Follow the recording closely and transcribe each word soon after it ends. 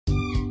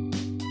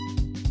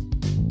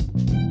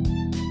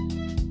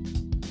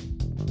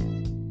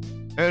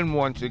And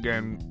once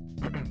again,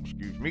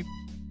 excuse me.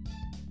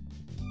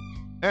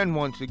 And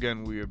once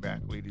again, we are back,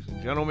 ladies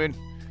and gentlemen.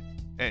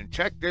 And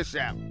check this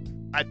out.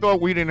 I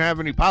thought we didn't have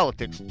any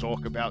politics to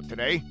talk about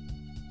today,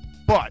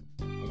 but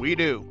we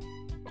do.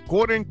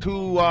 According to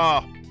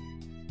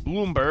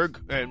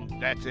Bloomberg,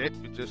 and that's it.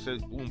 It just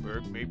says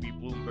Bloomberg, maybe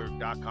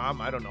Bloomberg.com.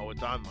 I don't know.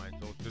 It's online,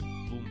 so it's just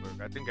Bloomberg.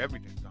 I think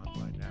everything's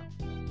online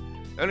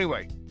now.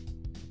 Anyway,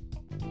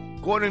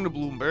 according to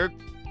Bloomberg,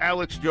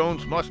 Alex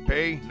Jones must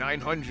pay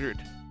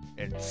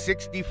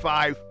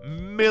 $965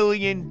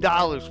 million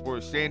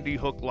for Sandy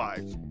Hook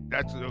lies.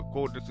 That's a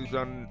quote. This is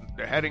on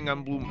the heading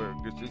on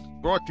Bloomberg. This is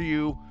brought to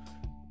you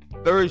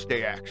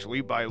Thursday,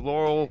 actually, by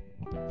Laurel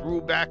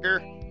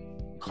Brubaker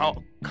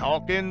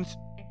Calkins.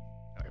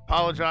 I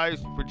apologize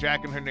for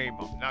jacking her name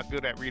up. Not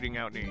good at reading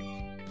out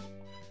names.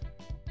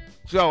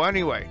 So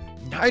anyway,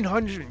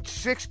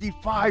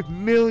 $965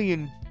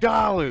 million.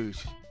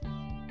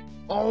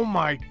 Oh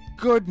my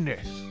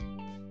goodness.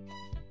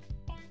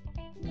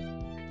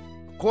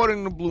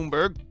 According to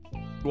Bloomberg,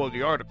 well,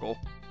 the article,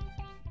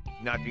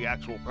 not the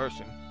actual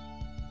person,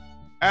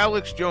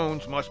 Alex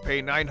Jones must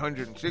pay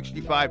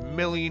 $965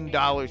 million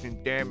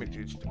in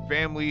damages to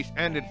families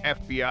and an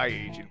FBI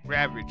agent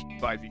ravaged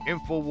by the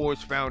InfoWars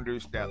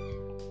founders' death.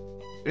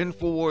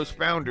 InfoWars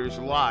founders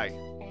lie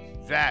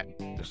that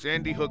the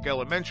Sandy Hook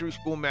Elementary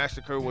School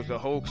massacre was a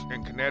hoax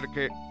and a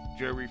Connecticut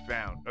jury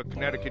found.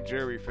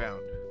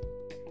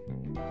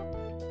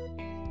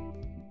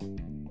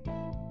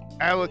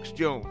 Alex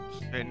Jones,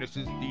 and this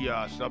is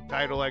the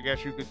subtitle, I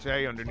guess you could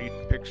say, underneath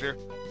the picture.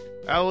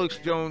 Alex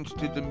Jones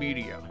to the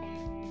media.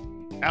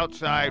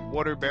 Outside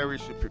Waterbury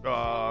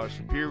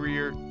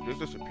Superior.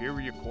 There's a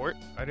Superior Court?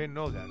 I didn't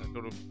know that.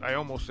 I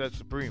almost said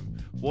Supreme.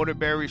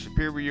 Waterbury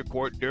Superior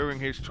Court during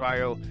his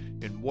trial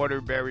in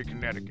Waterbury,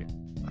 Connecticut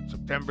on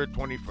September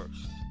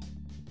 21st.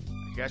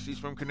 I guess he's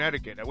from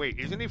Connecticut. Wait,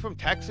 isn't he from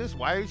Texas?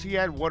 Why is he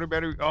at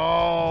Waterbury?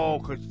 Oh,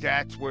 because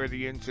that's where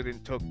the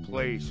incident took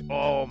place.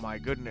 Oh, my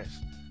goodness.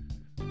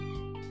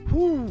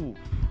 Whew.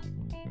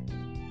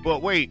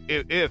 But wait,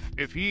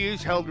 if he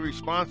is held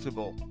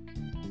responsible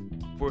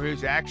for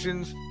his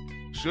actions,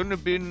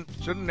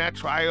 shouldn't that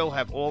trial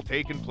have all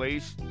taken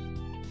place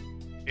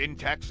in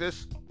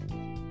Texas?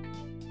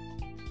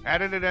 How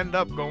did it end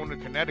up going to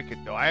Connecticut,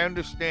 though? I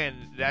understand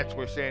that's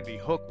where Sandy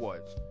Hook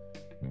was.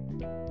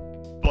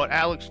 But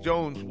Alex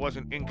Jones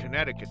wasn't in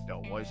Connecticut,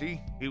 though, was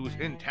he? He was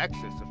in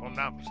Texas, if I'm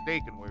not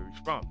mistaken, where he's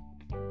from.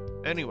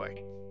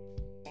 Anyway,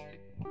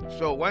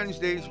 so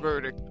Wednesday's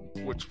verdict,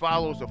 which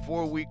follows a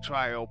 4-week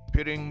trial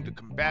pitting the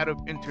combative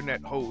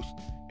internet host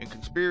and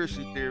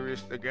conspiracy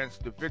theorists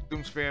against the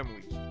victims'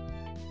 families,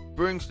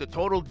 brings the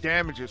total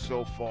damages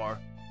so far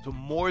to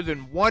more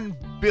than $1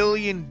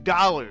 billion.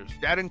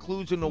 That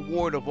includes an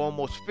award of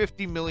almost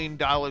 $50 million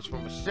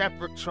from a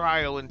separate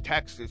trial in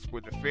Texas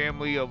where the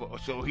family of...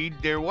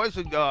 there was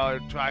a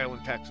trial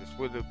in Texas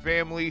where the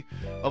family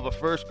of a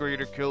first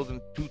grader killed in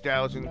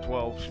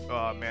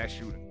 2012 mass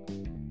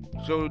shooting.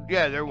 So,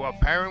 yeah, there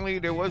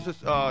was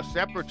a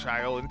separate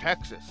trial in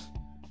Texas.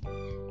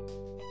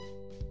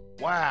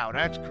 Wow,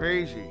 that's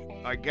crazy.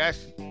 I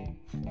guess.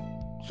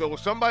 So if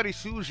somebody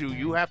sues you,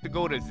 you have to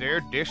go to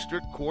their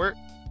district court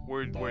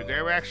where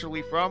they're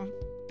actually from?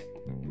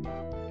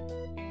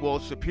 Well,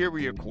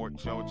 Superior Court,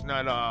 so it's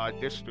not a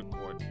district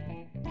court.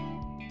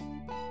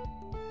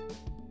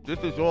 This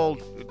is all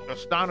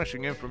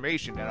astonishing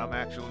information that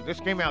this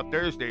came out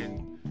Thursday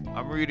and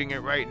I'm reading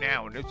it right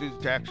now, and this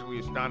is actually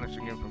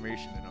astonishing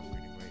information that I'm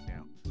reading right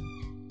now.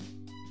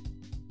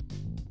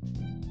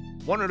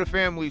 One of the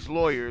family's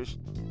lawyers,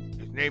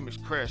 his name is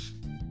Chris.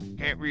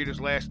 Can't read his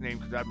last name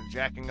because I've been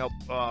jacking up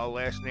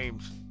last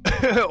names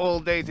all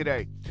day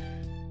today.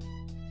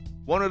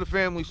 One of the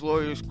family's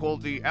lawyers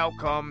called the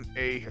outcome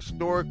a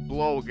historic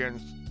blow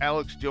against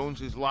Alex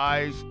Jones's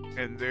lies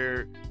and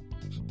their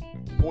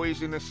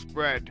poisonous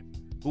spread.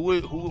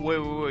 Wait,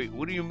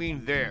 what do you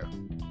mean there?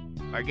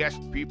 I guess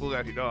people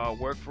that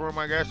work for him,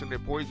 I guess, and their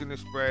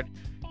poisonous spread,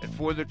 and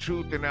for the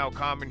truth and our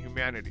common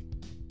humanity.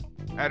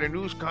 At a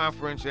news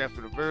conference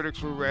after the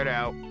verdicts were read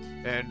out,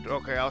 and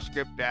okay, I'll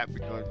skip that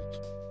because it's...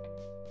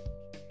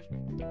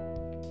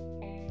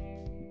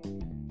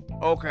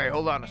 Okay,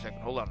 hold on a second.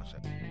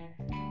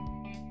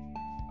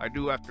 I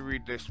do have to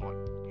read this one.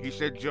 He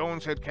said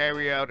Jones had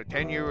carried out a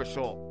 10-year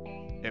assault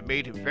that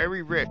made him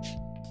very rich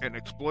and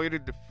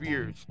exploited the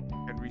fears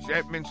and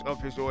resentments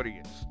of his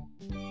audience.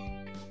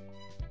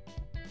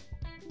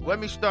 Let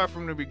me start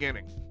from the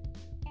beginning.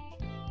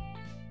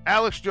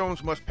 Alex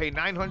Jones must pay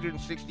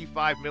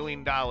 $965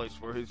 million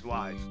for his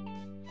lies.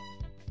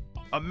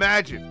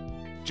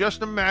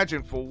 Just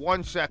imagine for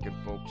 1 second,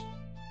 folks,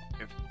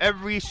 if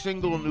every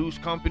single news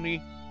company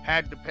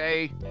had to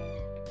pay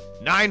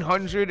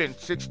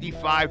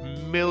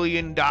 $965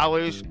 million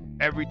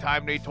every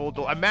time they told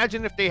the...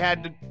 Imagine if they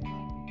had to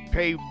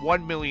pay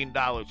 $1 million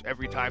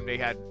every time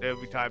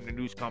the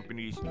news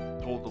companies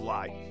told the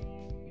lie.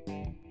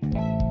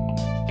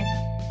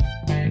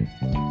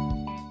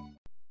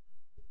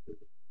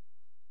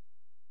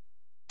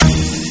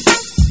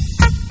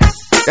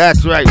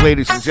 That's right,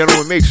 ladies and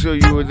gentlemen. Make sure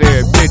you were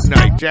there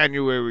midnight,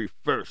 January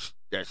 1st.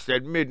 That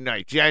said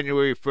midnight,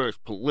 January 1st,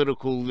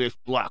 political list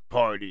block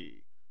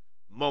party.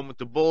 The moment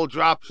the ball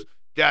drops,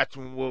 that's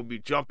when we'll be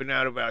jumping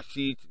out of our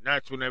seats, and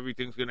that's when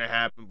everything's going to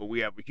happen. But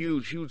we have a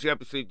huge, huge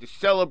episode to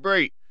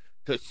celebrate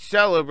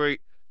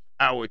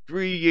our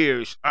 3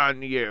 years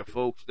on the air,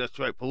 folks. That's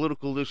right.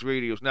 Political List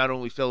Radio is not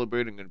only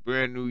celebrating a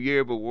brand new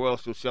year, but we're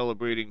also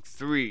celebrating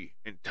 3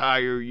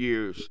 entire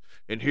years.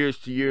 And here's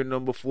to year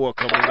number 4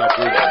 coming up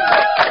with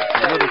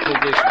Political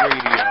List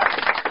Radio.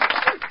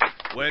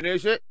 When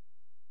is it?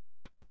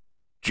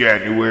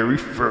 January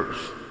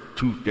 1st,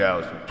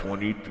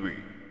 2023.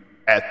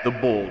 At the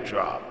Bull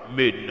Drop,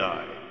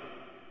 midnight.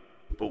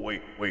 But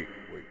wait.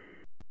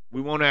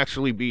 We won't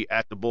actually be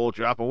at the Bull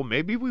Drop. Well,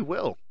 maybe we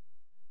will.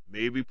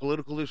 Maybe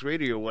Political List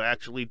Radio will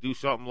actually do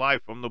something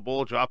live from the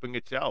ball dropping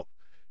itself.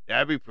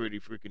 That'd be pretty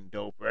freaking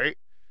dope, right?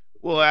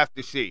 We'll have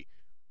to see.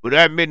 But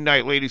at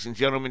midnight, ladies and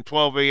gentlemen,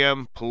 12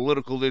 a.m.,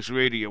 Political List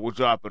Radio. We're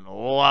dropping a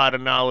lot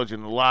of knowledge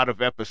and a lot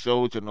of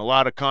episodes and a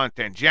lot of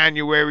content.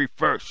 January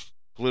 1st,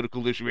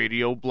 Political List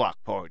Radio Block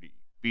Party.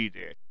 Be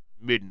there.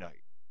 Midnight.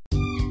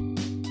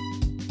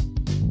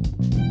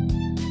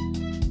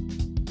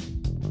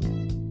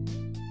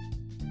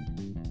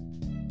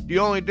 The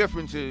only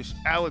difference is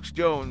Alex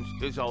Jones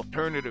is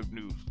alternative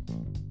news.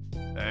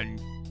 And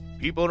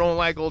people don't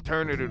like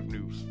alternative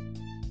news.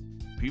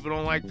 People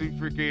don't like the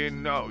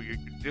freaking,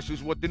 this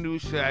is what the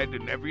news said,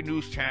 and every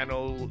news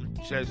channel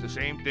says the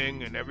same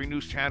thing, and every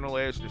news channel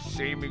has the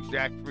same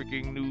exact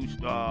freaking news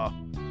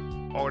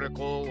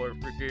article, or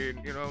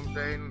freaking, you know what I'm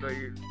saying?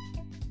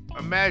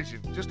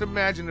 Just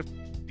imagine if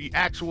the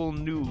actual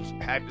news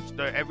had to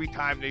start, every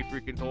time they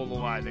freaking told a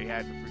lie, they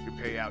had to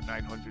freaking pay out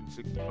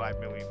 $965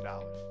 million.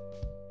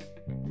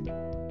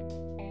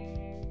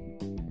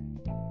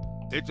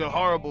 It's a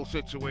horrible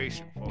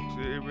situation, folks.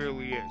 It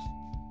really is.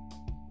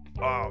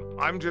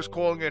 I'm just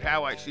calling it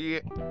how I see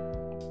it.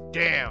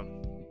 Damn.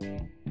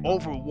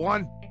 Over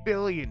 $1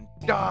 billion.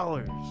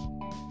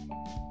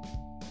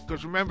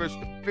 Because remember, it's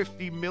the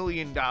 $50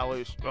 million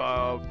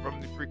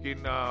from the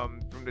freaking,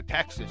 from the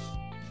Texas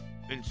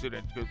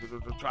incident, because there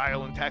was a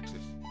trial in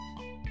Texas.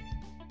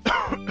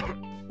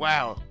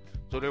 Wow.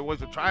 So there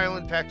was a trial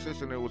in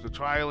Texas, and there was a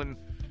trial in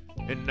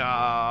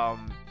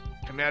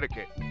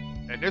Connecticut.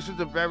 And this is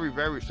a very,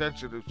 very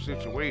sensitive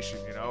situation,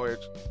 you know.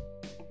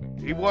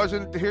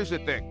 Here's the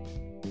thing.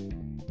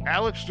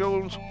 Alex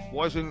Jones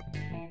was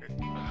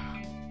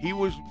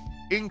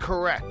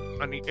incorrect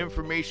on the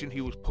information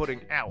he was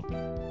putting out.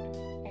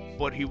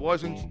 But he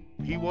wasn't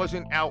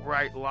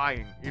outright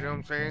lying, you know what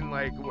I'm saying?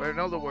 Like, in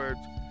other words,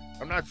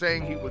 I'm not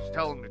saying he was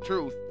telling the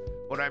truth.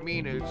 What I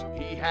mean is,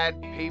 he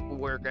had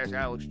paperwork, as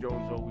Alex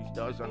Jones always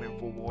does on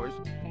InfoWars.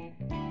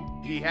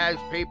 He has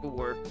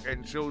paperwork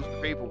and shows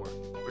the paperwork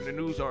in the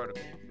news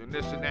articles and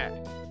this and that.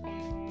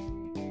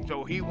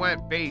 So he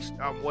went based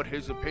on what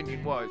his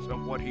opinion was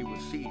of what he was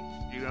seeing.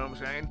 You know what I'm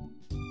saying?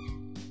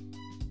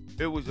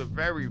 It was a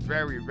very,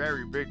 very,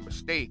 very big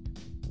mistake.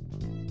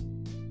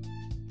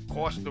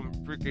 Cost him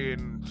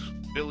freaking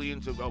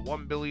billions of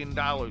 $1 billion,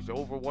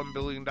 over $1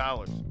 billion.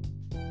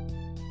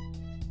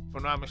 If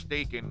I'm not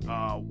mistaken,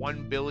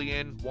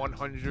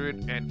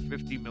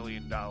 $1,150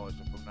 million, if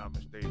I'm not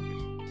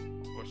mistaken.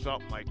 Or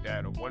something like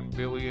that, or 1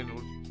 billion.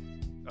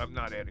 I'm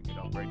not adding it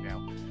up right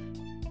now,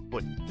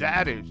 but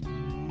that is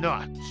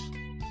nuts.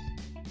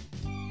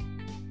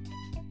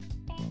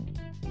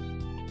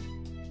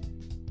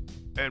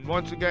 And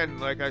once again,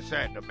 like I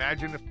said,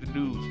 imagine if the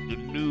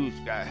news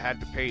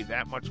had to pay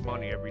that much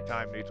money every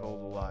time they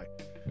told a lie.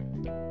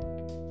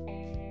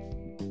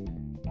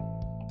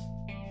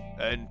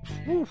 And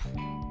woof,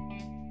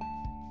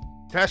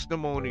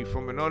 testimony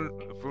from an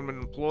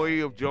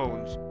employee of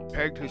Jones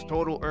pegged his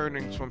total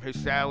earnings from his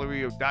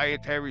salary of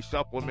dietary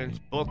supplements,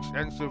 books,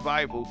 and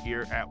survival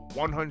gear at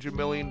 $100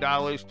 million to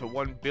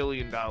 $1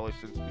 billion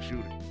since the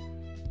shooting.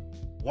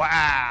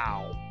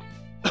 Wow.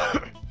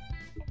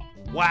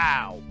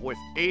 Wow. With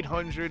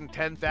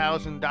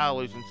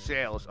 $810,000 in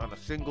sales on a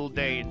single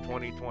day in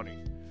 2020.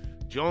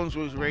 Jones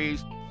was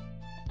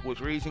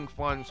raising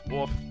funds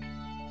off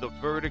the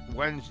verdict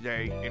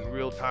Wednesday in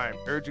real time,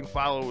 urging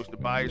followers to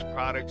buy his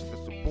products to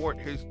support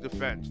his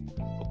defense,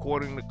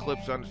 according to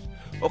clips on.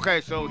 Okay,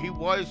 so he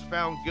was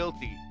found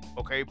guilty.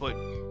 Okay, but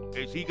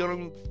is he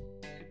going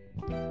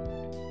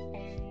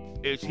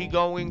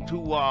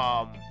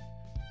to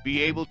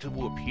be able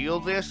to appeal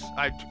this?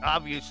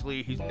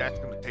 Obviously, that's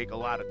going to take a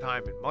lot of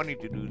time and money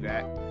to do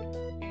that.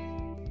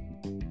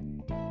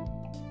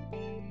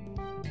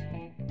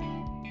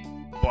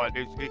 But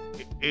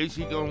is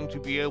he going to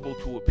be able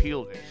to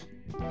appeal this?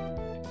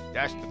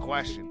 That's the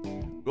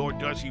question. Or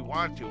does he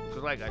want to?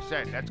 Because like I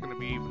said, that's going to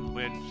be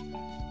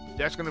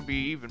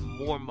even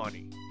more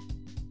money.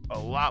 A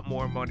lot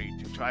more money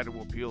to try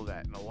to appeal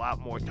that, and a lot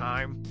more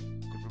time.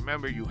 Because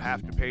remember, you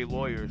have to pay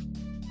lawyers.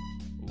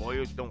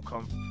 Lawyers don't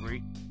come for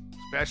free.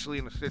 Especially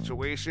in a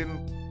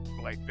situation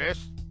like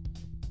this.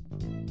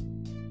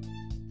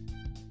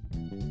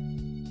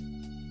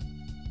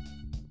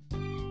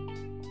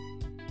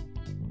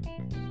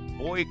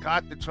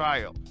 boycott the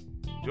trial.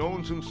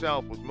 Jones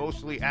himself was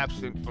mostly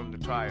absent from the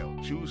trial,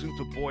 choosing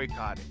to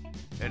boycott it,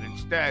 and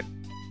instead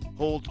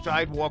hold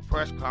sidewalk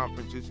press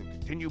conferences and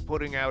continue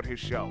putting out his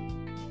show.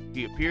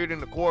 He appeared in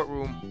the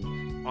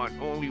courtroom on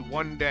only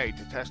one day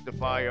to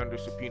testify under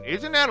subpoena.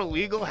 Isn't that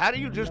illegal? How do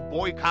you just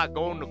boycott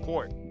going to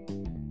court?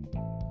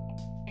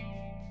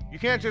 You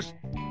can't just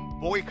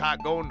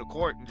boycott going to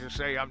court and just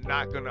say, I'm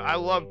not gonna. I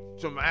love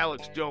some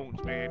Alex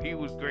Jones, man. He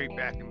was great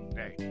back in the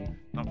day.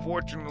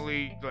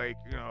 Unfortunately, I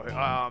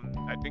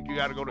think you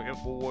got to go to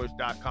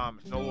Infowars.com.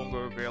 It's no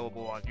longer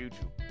available on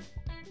YouTube.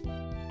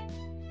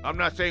 I'm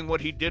not saying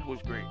what he did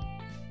was great.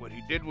 What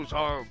he did was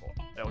horrible.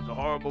 That was a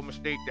horrible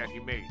mistake that he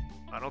made.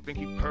 I don't think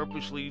he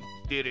purposely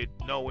did it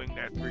knowing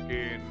that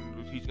freaking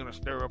he's going to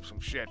stir up some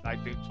shit. I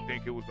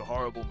think it was a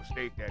horrible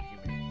mistake that he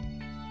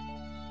made.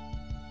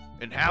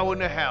 And how in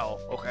the hell,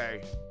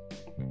 okay,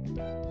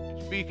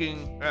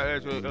 speaking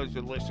as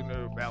a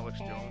listener of Alex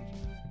Jones,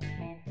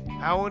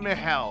 how in the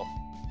hell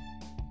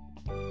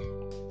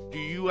do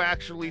you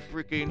actually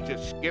freaking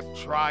just skip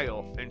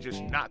trial and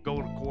just not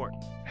go to court?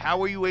 How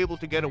are you able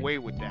to get away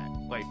with that?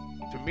 Like,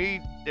 to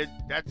me,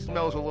 that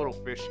smells a little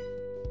fishy.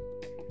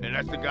 And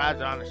that's the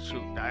God's honest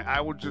truth. I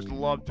would just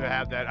love to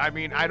have that. I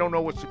mean, I don't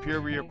know what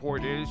Superior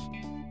Court is,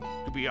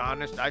 to be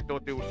honest. I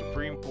thought there was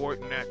Supreme Court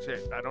and that's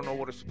it. I don't know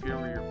what a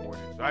Superior Court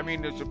is. I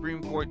mean, there's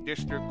Supreme Court,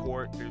 District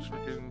Court, there's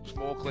freaking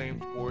small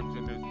claims courts,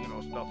 and there's,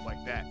 stuff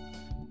like that.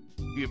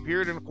 He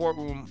appeared in the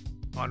courtroom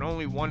on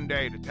only one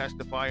day to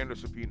testify under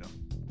subpoena.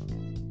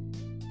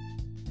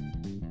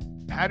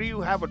 How do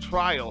you have a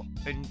trial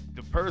and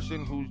the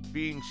person who's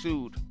being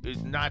sued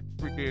is not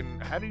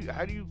freaking... How do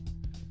you...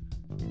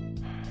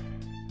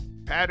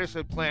 Pattis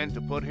had planned to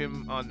put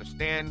him on the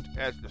stand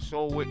as the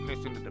sole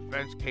witness in the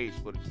defense case,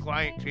 but his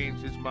client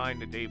changed his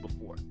mind the day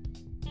before.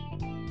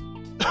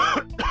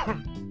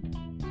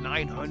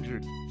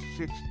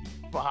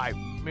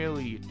 $965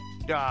 million.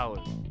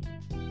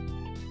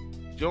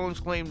 Jones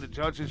claimed the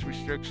judge's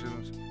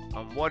restrictions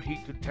on what he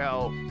could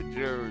tell the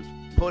jurors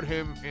put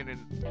him in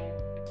an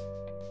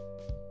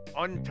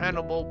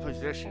untenable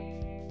position.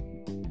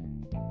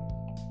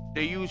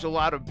 They use a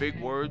lot of big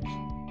words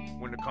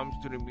when it comes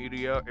to the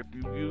media. If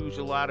you use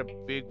a lot of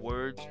big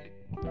words,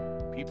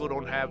 people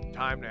don't have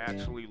time to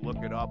actually look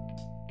it up.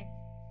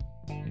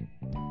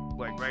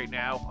 Like right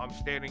now, I'm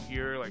standing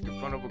here like in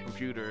front of a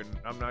computer and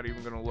I'm not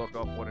even going to look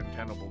up what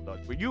untenable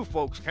does. But you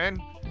folks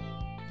can.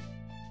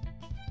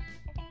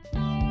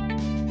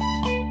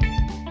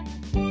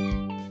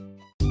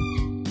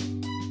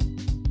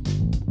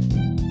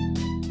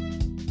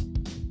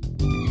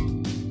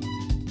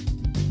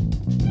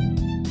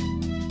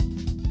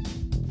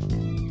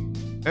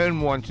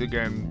 And once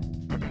again,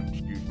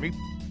 excuse me.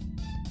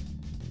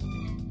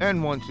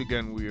 And once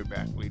again, we are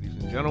back, ladies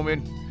and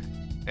gentlemen.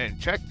 And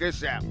check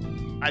this out.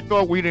 I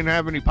thought we didn't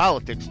have any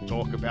politics to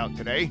talk about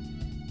today,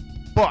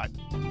 but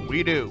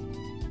we do.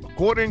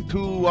 According to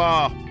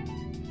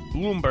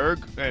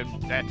Bloomberg, and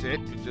that's it.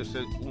 It just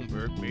says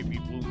Bloomberg, maybe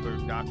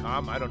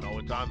Bloomberg.com. I don't know.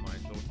 It's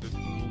online, so it's just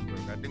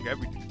Bloomberg. I think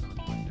everything's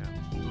online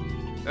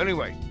now.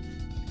 Anyway,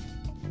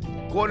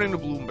 according to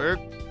Bloomberg,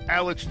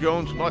 Alex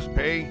Jones must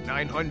pay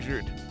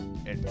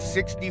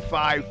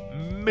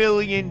 $965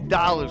 million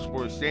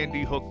for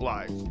Sandy Hook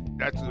lies.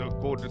 That's the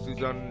quote. This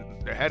is on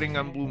the heading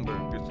on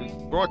Bloomberg. This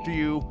is brought to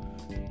you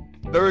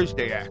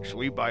Thursday,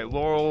 actually, by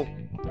Laurel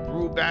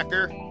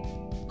Brubaker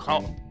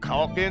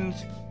Calkins.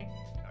 I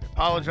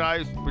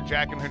apologize for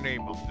jacking her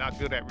name. I'm not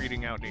good at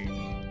reading out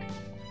names.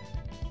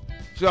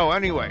 So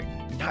anyway,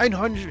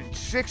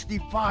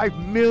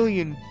 $965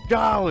 million.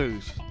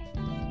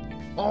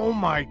 Oh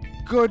my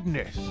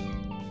goodness.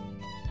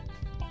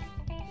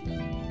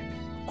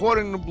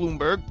 According to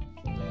Bloomberg,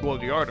 well,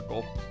 the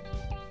article,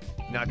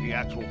 not the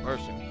actual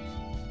person,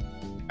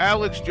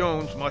 Alex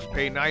Jones must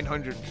pay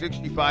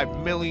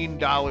 $965 million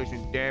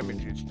in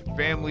damages to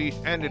families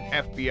and an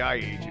FBI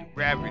agent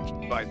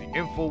ravaged by the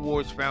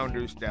Infowars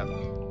founders' death.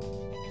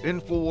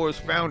 Infowars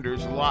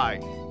founders lie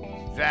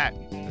that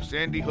the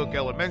Sandy Hook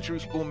Elementary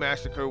School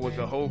massacre was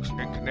a hoax and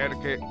a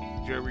Connecticut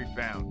jury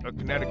found.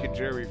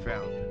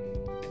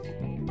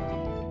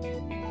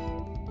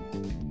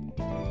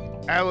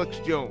 Alex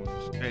Jones,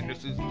 and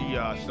this is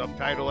the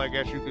subtitle, I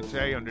guess you could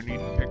say,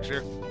 underneath the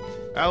picture.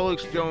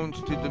 Alex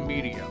Jones to the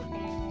media.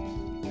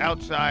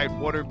 Outside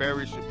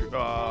Waterbury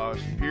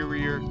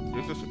Superior.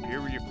 There's a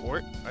Superior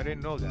Court? I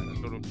didn't know that.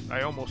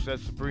 I almost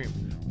said Supreme.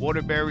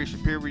 Waterbury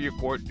Superior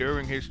Court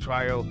during his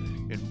trial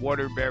in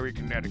Waterbury,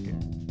 Connecticut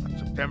on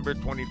September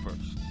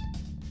 21st.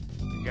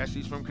 I guess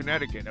he's from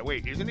Connecticut. Now,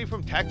 wait, isn't he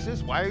from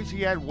Texas? Why is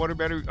he at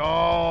Waterbury?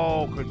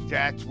 Oh, because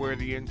that's where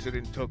the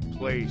incident took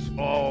place.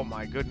 Oh,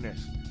 my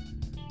goodness.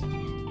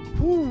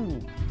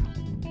 Whew.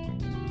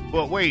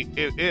 But wait,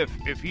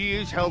 if he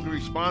is held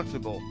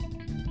responsible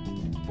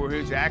for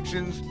his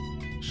actions,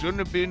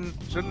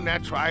 shouldn't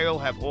that trial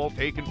have all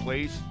taken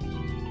place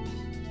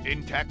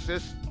in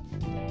Texas?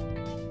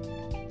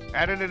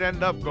 How did it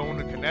end up going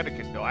to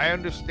Connecticut, though? I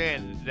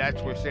understand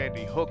that's where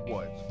Sandy Hook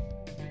was.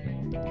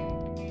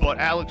 But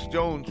Alex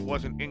Jones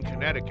wasn't in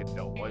Connecticut,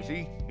 though, was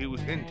he? He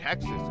was in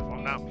Texas, if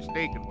I'm not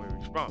mistaken, where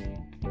he's from.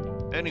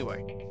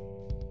 Anyway,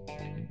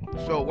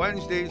 so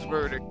Wednesday's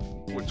verdict,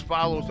 which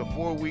follows a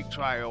 4-week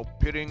trial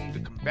pitting the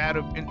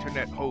combative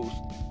internet host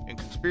and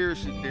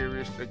conspiracy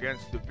theorists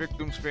against the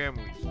victims'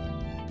 families,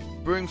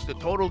 brings the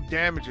total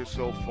damages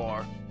so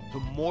far to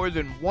more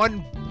than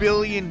 $1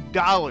 billion.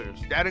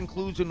 That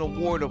includes an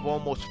award of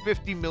almost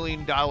 $50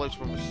 million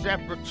from a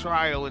separate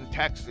trial in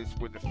Texas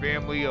where the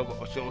family of,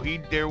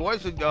 there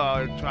was a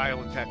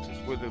trial in Texas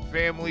where the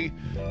family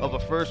of a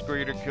first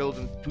grader killed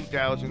in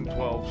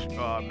 2012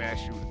 mass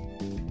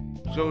shooting.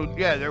 So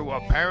yeah,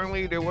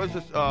 apparently there was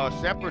a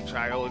separate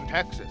trial in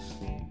Texas.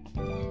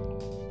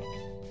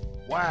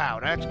 Wow,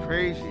 that's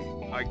crazy.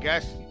 I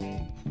guess.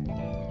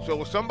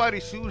 So if somebody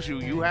sues you,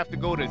 you have to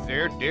go to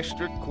their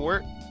district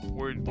court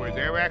where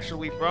they're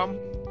actually from.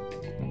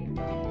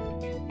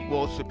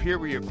 Well,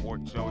 Superior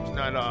Court, so it's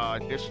not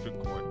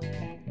district court.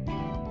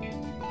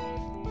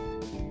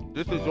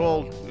 This is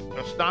all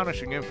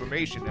astonishing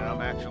information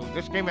that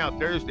this came out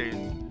Thursday.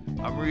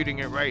 I'm reading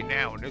it right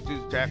now, and this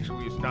is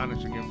actually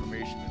astonishing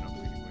information that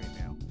I'm reading right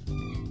now.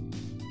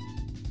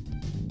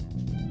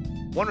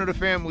 One of the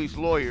family's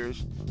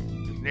lawyers,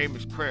 his name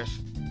is Chris.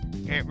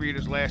 Can't read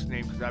his last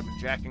name because I've been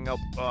jacking up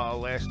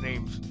last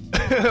names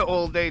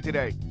all day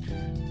today.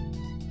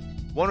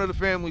 One of the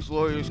family's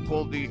lawyers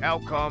called the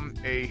outcome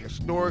a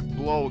historic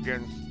blow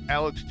against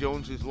Alex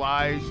Jones's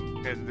lies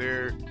and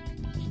their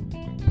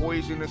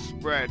poisonous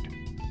spread.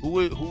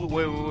 Wait,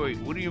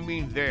 what do you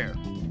mean there?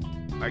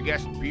 I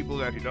guess people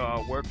that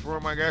work for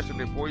him, I guess, and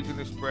their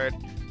poisonous spread,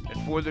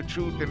 and for the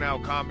truth and our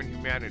common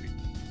humanity.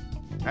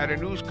 At a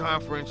news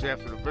conference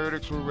after the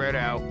verdicts were read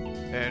out,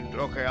 and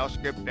okay, I'll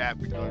skip that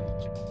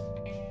because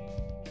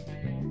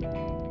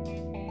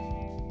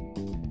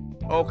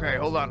okay,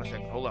 hold on a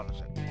second.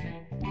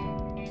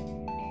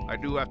 I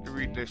do have to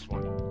read this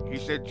one. He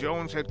said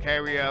Jones had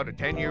carried out a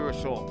 10-year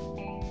assault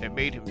that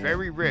made him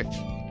very rich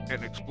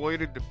and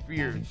exploited the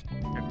fears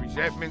and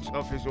resentments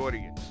of his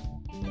audience.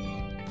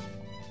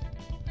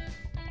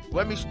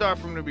 Let me start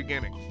from the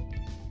beginning.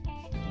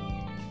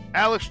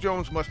 Alex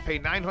Jones must pay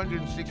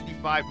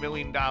 $965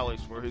 million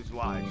for his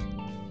lies.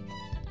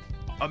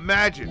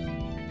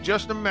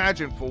 Just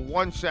imagine for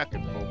 1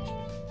 second, folks,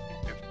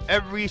 if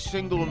every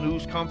single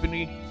news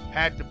company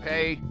had to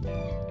pay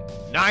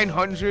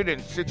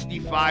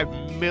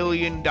 $965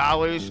 million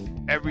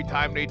every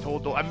time they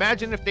told the lie.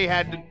 Imagine if they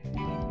had to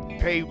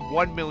pay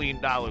 $1 million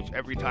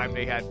every time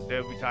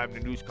the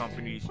news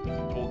companies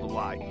told the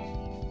lie.